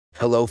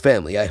Hello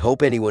family, I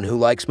hope anyone who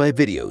likes my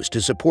videos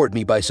to support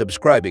me by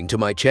subscribing to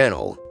my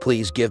channel.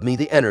 Please give me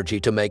the energy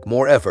to make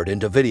more effort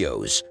into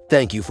videos.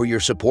 Thank you for your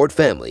support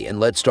family, and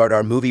let's start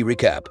our movie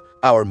recap.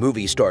 Our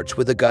movie starts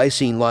with a guy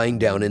seen lying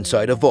down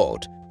inside a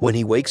vault. When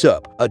he wakes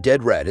up, a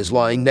dead rat is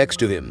lying next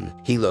to him.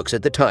 He looks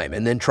at the time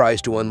and then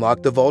tries to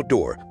unlock the vault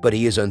door, but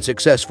he is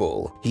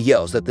unsuccessful. He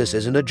yells that this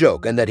isn't a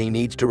joke and that he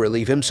needs to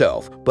relieve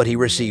himself, but he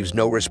receives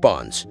no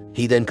response.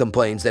 He then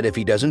complains that if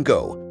he doesn't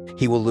go,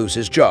 he will lose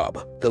his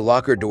job. The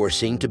locker door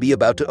seemed to be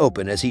about to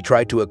open as he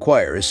tried to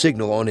acquire a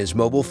signal on his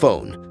mobile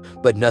phone,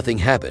 but nothing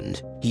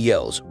happened. He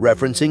yells,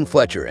 referencing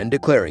Fletcher and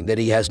declaring that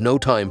he has no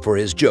time for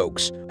his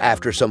jokes.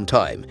 After some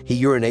time,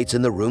 he urinates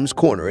in the room's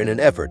corner in an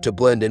effort to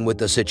blend in with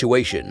the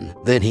situation.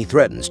 Then he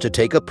threatens to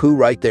take a poo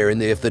right there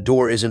if the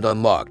door isn't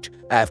unlocked.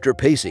 After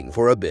pacing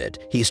for a bit,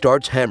 he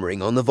starts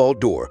hammering on the vault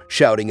door,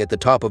 shouting at the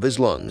top of his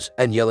lungs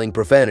and yelling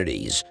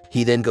profanities.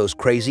 He then goes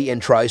crazy and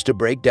tries to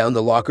break down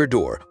the locker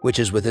door, which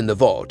is within the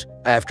vault.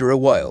 After a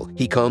while,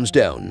 he calms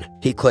down.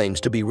 He claims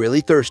to be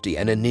really thirsty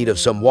and in need of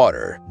some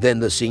water. Then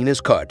the scene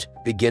is cut.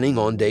 Beginning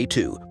on day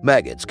 2,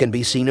 maggots can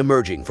be seen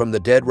emerging from the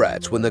dead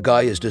rats when the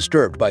guy is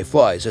disturbed by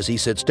flies as he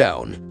sits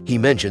down. He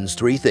mentions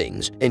 3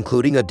 things,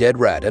 including a dead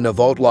rat and a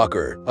vault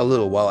locker. A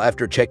little while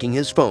after checking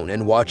his phone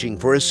and watching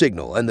for a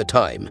signal and the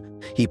time,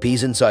 he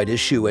pees inside his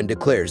shoe and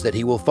declares that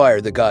he will fire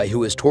the guy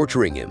who is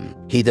torturing him.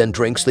 He then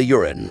drinks the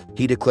urine.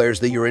 He declares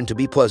the urine to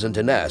be pleasant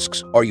and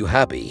asks, "Are you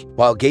happy?"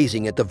 while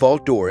gazing at the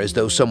vault door as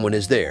though someone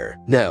is there.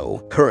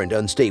 Now, current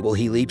unstable,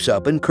 he leaps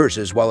up and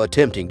curses while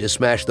attempting to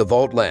smash the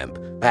vault lamp.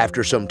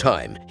 After some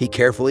time, he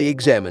carefully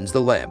examines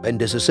the lamp and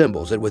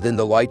disassembles it within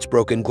the light's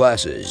broken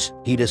glasses.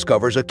 He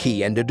discovers a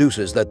key and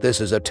deduces that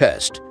this is a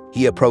test.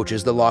 He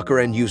approaches the locker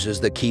and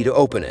uses the key to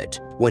open it.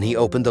 When he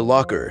opened the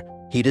locker,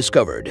 he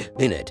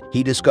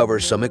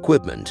discovers some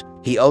equipment.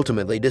 He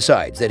ultimately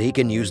decides that he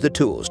can use the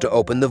tools to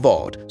open the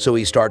vault, so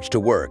he starts to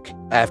work.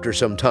 After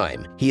some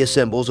time, he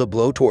assembles a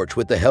blowtorch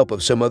with the help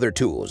of some other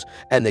tools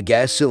and the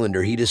gas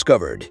cylinder he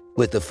discovered.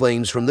 With the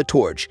flames from the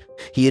torch,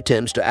 he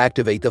attempts to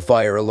activate the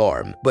fire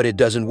alarm, but it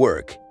doesn't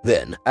work.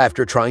 Then,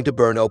 after trying to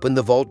burn open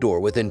the vault door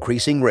with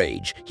increasing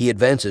rage, he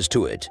advances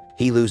to it.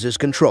 He loses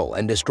control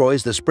and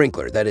destroys the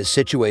sprinkler that is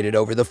situated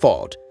over the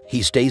vault.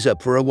 He stays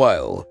up for a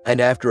while,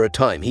 and after a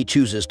time he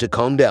chooses to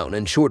calm down,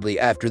 and shortly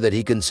after that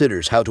he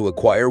considers how to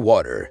acquire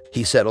water.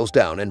 He settles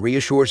down and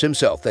reassures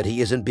himself that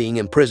he isn't being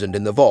imprisoned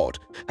in the vault,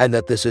 and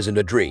that this isn't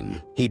a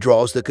dream. He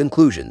draws the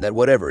conclusion that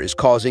whatever is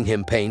causing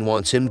him pain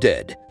wants him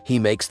dead. He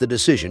makes the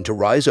decision to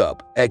rise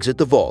up, exit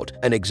the vault,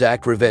 and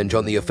exact revenge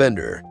on the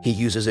offender. He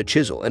uses a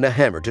chisel and a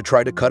hammer to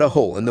try to cut a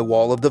hole in the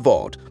wall of the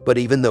vault, but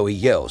even though he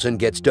yells and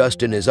gets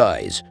dust in his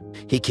eyes,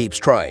 he keeps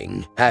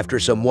trying. After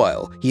some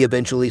while, he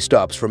eventually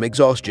stops from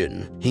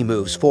exhaustion. He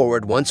moves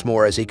forward once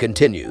more as he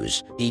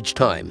continues. Each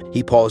time,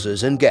 he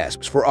pauses and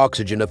gasps for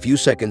oxygen. A few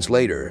seconds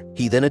later,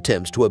 he then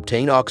attempts to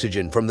obtain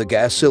oxygen from the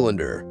gas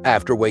cylinder.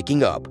 After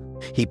waking up,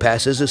 he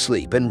passes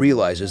asleep and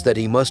realizes that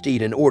he must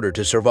eat in order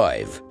to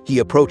survive. He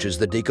approaches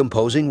the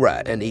decomposing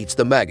rat and eats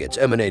the maggots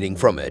emanating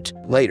from it.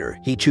 Later,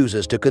 he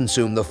chooses to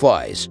consume the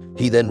flies.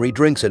 He then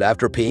redrinks it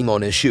after peeing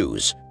on his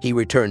shoes. He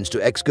returns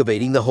to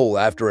excavating the hole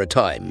after a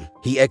time.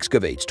 He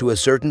excavates to a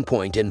certain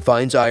point and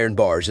finds iron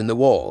bars in the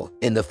wall.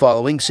 In the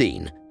following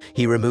scene,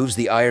 he removes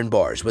the iron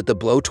bars with the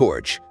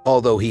blowtorch.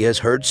 Although he has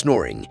heard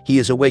snoring, he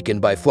is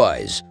awakened by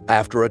flies.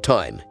 After a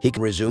time, he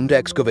resumed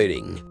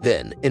excavating.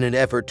 Then, in an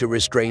effort to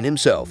restrain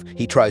himself,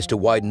 he tries to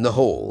widen the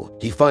hole.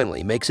 He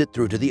finally makes it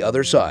through to the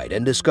other side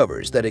and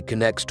discovers that it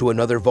connects to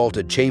another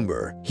vaulted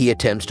chamber. He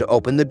attempts to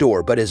open the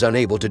door but is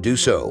unable to do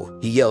so.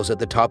 He yells at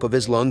the top of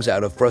his lungs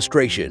out of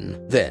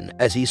frustration. Then,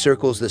 as he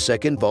circles the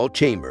second vault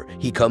chamber,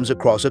 he comes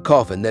across a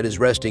coffin that is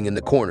resting in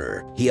the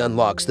corner. He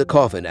unlocks the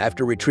coffin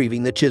after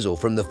retrieving the chisel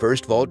from the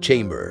first vault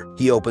chamber.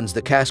 He opens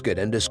the casket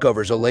and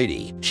discovers a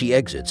lady. She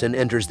exits and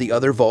enters the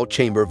other vault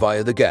chamber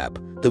via the gap.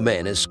 The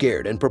man is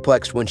scared and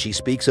perplexed when she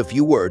speaks a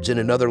few words in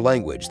another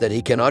language that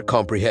he cannot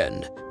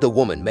comprehend. The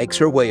woman makes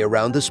her way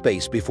around the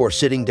space before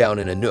sitting down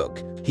in a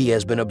nook. He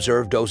has been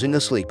observed dozing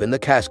asleep in the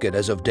casket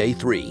as of day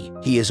 3.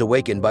 He is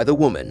awakened by the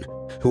woman,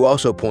 who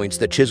also points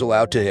the chisel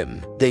out to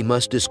him. They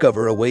must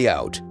discover a way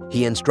out.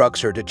 He instructs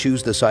her to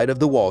choose the side of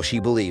the wall she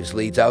believes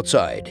leads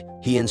outside.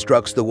 He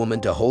instructs the woman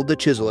to hold the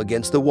chisel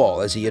against the wall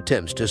as he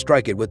attempts to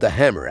strike it with the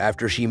hammer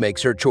after she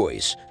makes her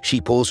choice.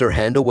 She pulls her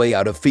hand away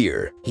out of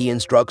fear. He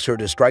instructs her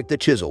to strike the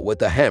chisel with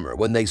the hammer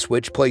when they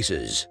switch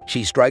places.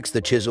 She strikes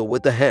the chisel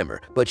with the hammer,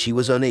 but she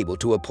was unable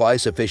to apply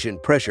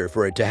sufficient pressure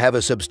for it to have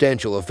a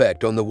substantial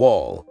effect on the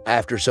wall.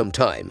 After some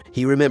time,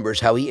 he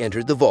remembers how he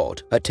entered the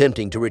vault,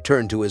 attempting to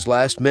return to his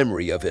last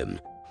memory of him,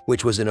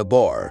 which was in a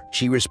bar.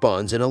 She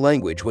responds in a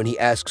language when he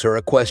asks her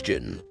a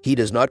question. He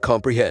does not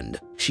comprehend.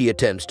 She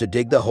attempts to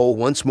dig the hole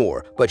once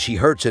more, but she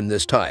hurts him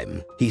this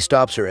time. He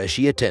stops her as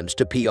she attempts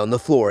to pee on the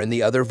floor in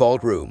the other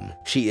vault room.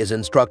 She is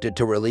instructed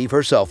to relieve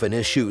herself in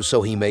his shoes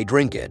so he may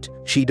drink it.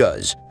 She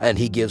does, and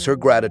he gives her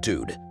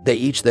gratitude. They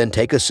each then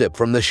take a sip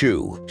from the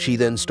shoe. She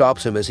then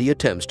stops him as he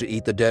attempts to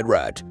eat the dead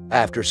rat.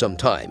 After some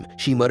time,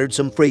 she muttered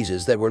some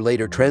phrases that were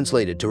later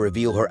translated to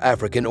reveal her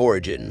African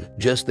origin.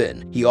 Just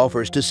then, he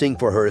offers to sing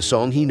for her a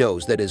song he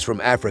knows that is from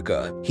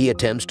Africa. He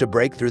attempts to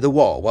break through the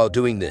wall while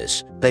doing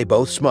this. They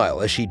both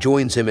smile as she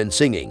joins him in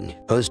singing.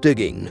 "Who's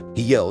digging?"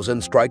 He yells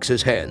and strikes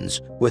his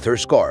hands. With her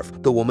scarf,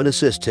 the woman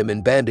assists him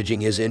in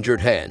bandaging his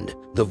injured hand.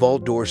 The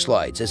vault door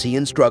slides as he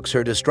instructs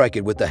her to strike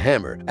it with the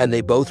hammer, and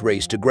they both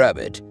race to grab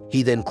it.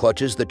 He then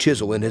clutches the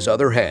chisel in his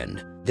other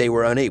hand. They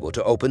were unable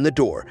to open the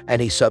door, and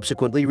he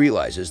subsequently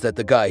realizes that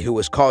the guy who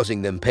was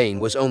causing them pain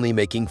was only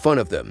making fun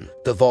of them.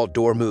 The vault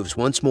door moves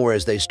once more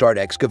as they start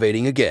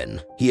excavating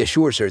again. He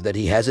assures her that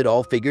he has it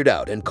all figured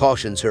out and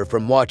cautions her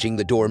from watching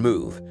the door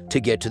move. To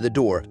get to the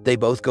door, they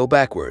both go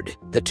backward.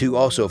 The two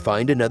also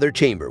find another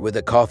chamber with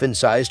a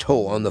coffin-sized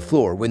hole on the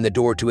floor when the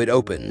door to it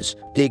opens.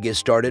 Dig is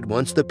started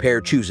once the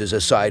pair chooses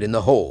a side in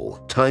the hole.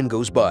 Time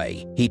goes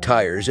by. He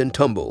tires and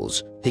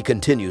tumbles. He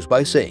continues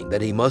by saying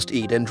that he must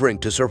eat and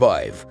drink to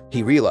survive.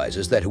 He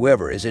realizes that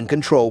whoever is in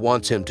control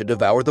wants him to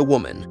devour the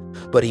woman,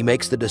 but he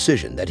makes the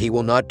decision that he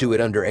will not do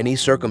it under any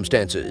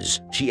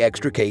circumstances. She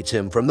extricates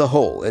him from the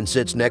hole and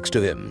sits next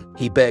to him.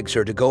 He begs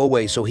her to go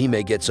away so he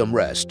may get some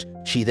rest.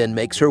 She then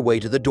makes her way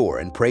to the door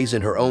and prays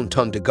in her own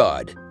tongue to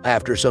God.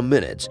 After some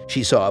minutes,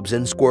 she sobs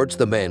and squirts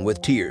the man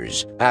with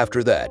tears.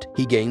 After that,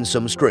 he gains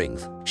some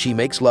strength. She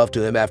makes love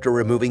to him after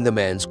removing the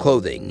man's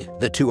clothing.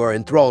 The two are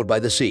enthralled by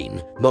the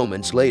scene.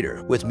 Moments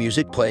later, with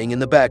music playing in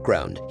the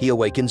background, he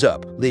awakens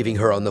up, leaving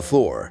her on the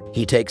floor.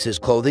 He takes his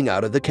clothing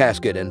out of the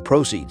casket and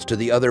proceeds to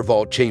the other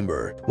vault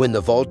chamber. When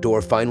the vault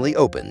door finally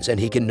opens and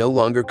he can no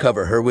longer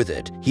cover her with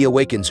it, he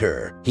awakens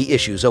her. He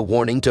issues a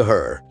warning to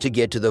her. To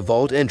get to the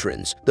vault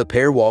entrance, the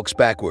pair walks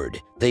backward.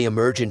 They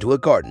emerge into a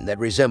garden that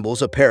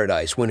resembles a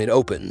paradise when it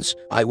opens.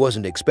 "I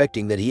wasn't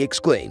expecting that," he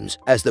exclaims,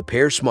 as the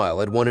pair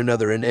smile at one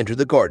another and enter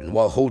the garden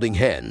while holding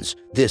hands.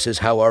 This is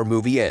how our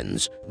movie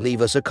ends.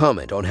 Leave us a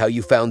comment on how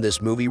you found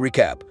this movie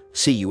recap.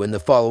 See you in the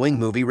following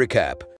movie recap.